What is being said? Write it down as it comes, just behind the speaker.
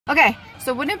Okay,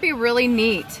 so wouldn't it be really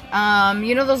neat?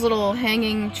 You know those little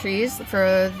hanging trees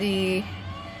for the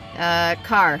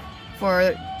car,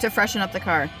 to freshen up the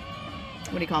car?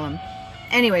 What do you call them?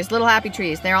 Anyways, little happy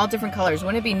trees. They're all different colors.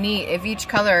 Wouldn't it be neat if each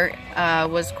color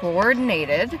was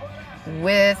coordinated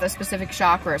with a specific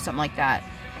chakra or something like that?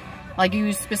 Like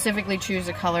you specifically choose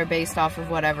a color based off of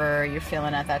whatever you're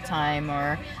feeling at that time.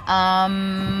 Or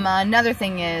another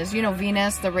thing is, you know,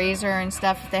 Venus, the razor and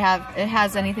stuff, it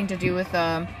has anything to do with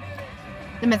the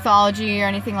mythology or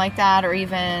anything like that, or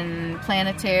even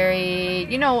planetary,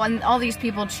 you know, and all these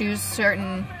people choose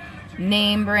certain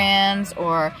name brands,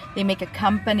 or they make a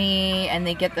company and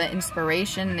they get the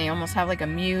inspiration, they almost have like a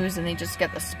muse and they just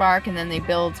get the spark, and then they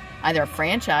build either a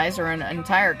franchise or an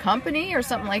entire company or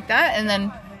something like that, and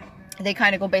then they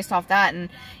kind of go based off that. And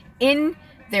in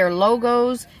their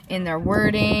logos, in their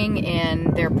wording,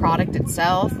 in their product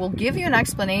itself, will give you an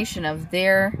explanation of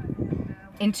their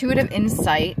intuitive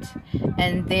insight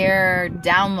and their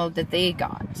download that they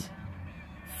got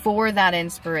for that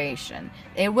inspiration.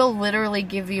 It will literally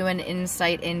give you an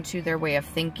insight into their way of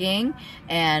thinking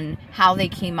and how they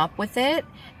came up with it,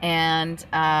 and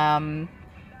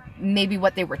maybe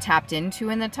what they were tapped into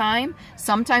in the time.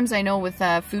 Sometimes I know with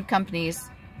food companies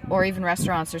or even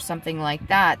restaurants or something like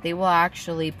that, they will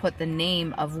actually put the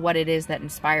name of what it is that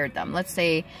inspired them. Let's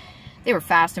say they were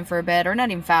fasting for a bit, or not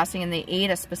even fasting, and they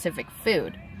ate a specific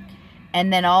food.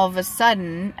 And then all of a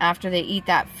sudden, after they eat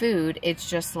that food, it's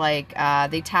just like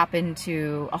they tap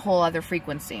into a whole other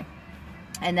frequency.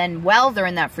 And then while they're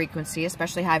in that frequency,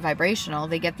 especially high vibrational,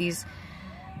 they get these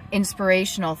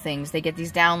inspirational things. They get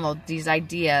these downloads, these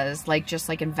ideas, like just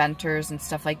like inventors and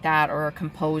stuff like that, or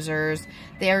composers.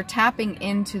 They're tapping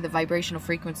into the vibrational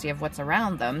frequency of what's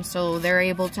around them, so they're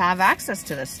able to have access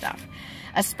to this stuff,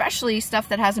 especially stuff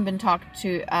that hasn't been talked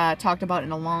about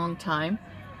in a long time.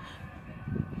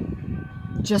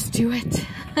 Just do it.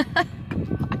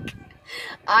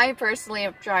 I personally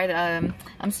have tried,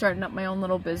 I'm starting up my own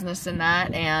little business in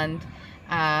that, and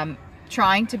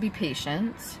trying to be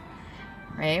patient,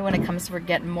 right, when it comes to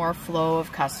getting more flow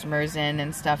of customers in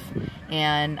and stuff.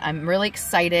 And I'm really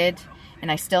excited,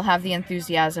 and I still have the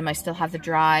enthusiasm, I still have the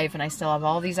drive, and I still have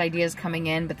all these ideas coming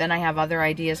in, but then I have other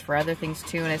ideas for other things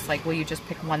too, and it's like, well, you just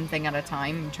pick one thing at a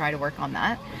time and try to work on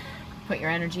that, put your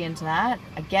energy into that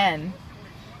again.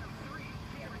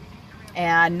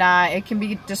 And it can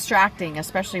be distracting,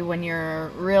 especially when you're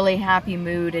really happy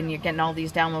mood and you're getting all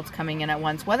these downloads coming in at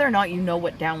once. Whether or not you know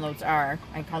what downloads are,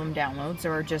 I call them downloads,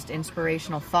 or just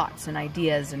inspirational thoughts and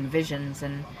ideas and visions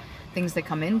and things that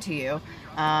come into you.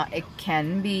 It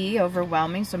can be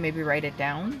overwhelming, so maybe write it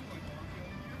down.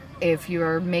 If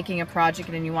you're making a project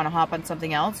and you want to hop on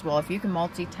something else, well, if you can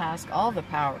multitask, all the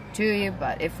power to you.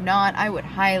 But if not, I would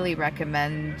highly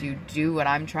recommend you do what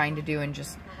I'm trying to do and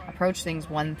just approach things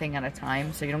one thing at a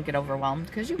time, so you don't get overwhelmed,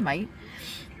 because you might.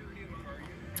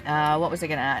 What was I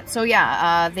gonna add? So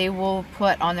yeah, they will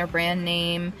put on their brand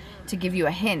name to give you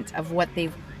a hint of what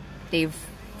they've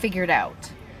figured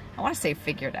out. I want to say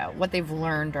figured out, what they've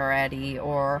learned already,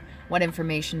 or what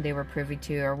information they were privy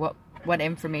to, or what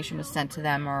information was sent to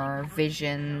them, or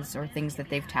visions or things that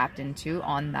they've tapped into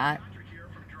on that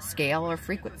scale or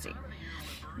frequency,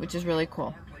 which is really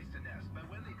cool.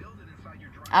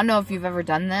 I don't know if you've ever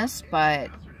done this, but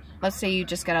let's say you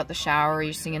just got out the shower,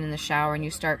 you're singing in the shower, and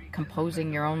you start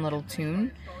composing your own little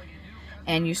tune,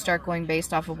 and you start going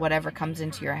based off of whatever comes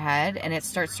into your head, and it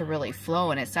starts to really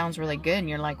flow, and it sounds really good, and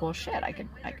you're like, well, shit, I could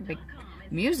make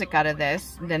music out of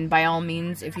this. Then by all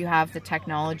means, if you have the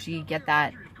technology, get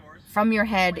that from your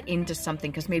head into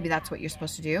something, because maybe that's what you're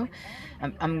supposed to do.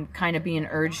 I'm kind of being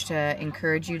urged to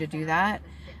encourage you to do that.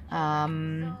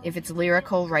 If it's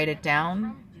lyrical, write it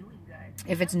down.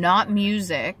 If it's not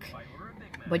music,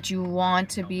 but you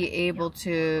want to be able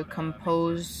to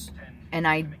compose an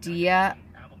idea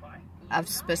of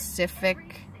specific,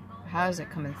 how is it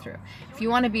coming through? If you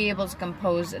want to be able to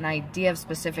compose an idea of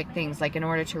specific things, like in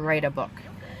order to write a book,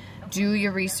 do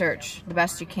your research the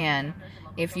best you can.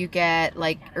 If you get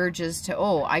like urges to,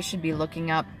 oh, I should be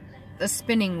looking up the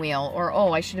spinning wheel, or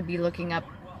oh, I should be looking up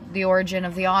the origin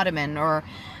of the ottoman, or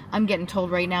I'm getting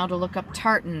told right now to look up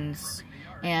tartans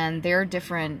and their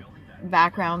different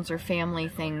backgrounds or family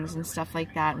things and stuff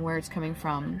like that, and where it's coming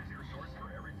from.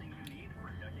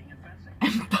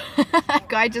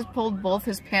 Guy just pulled both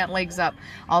his pant legs up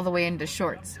all the way into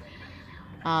shorts.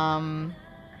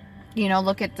 You know,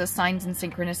 look at the signs and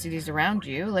synchronicities around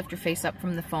you. Lift your face up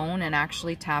from the phone and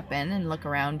actually tap in and look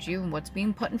around you and what's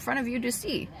being put in front of you to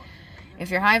see. If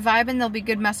you're high vibing, there'll be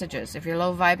good messages. If you're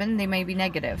low vibing, they may be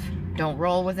negative. Don't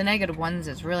roll with the negative ones.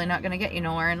 It's really not going to get you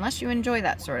nowhere unless you enjoy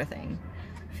that sort of thing.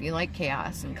 If you like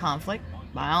chaos and conflict,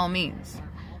 by all means.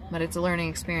 But it's a learning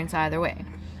experience either way.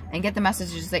 And get the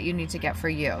messages that you need to get for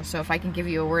you. So if I can give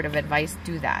you a word of advice,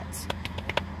 do that.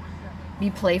 Be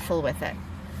playful with it.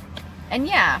 And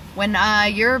yeah, when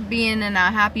you're being in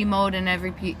a happy mode and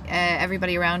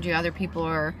everybody around you, other people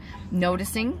are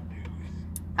noticing,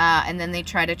 and then they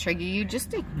try to trigger you,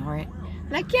 just ignore it.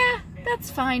 Like, yeah, that's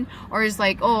fine. Or it's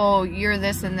like, oh, you're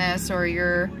this and this,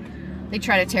 or they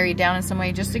try to tear you down in some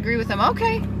way, just agree with them.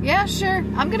 Okay, yeah, sure,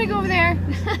 I'm gonna go over there.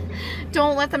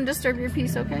 Don't let them disturb your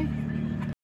peace, okay?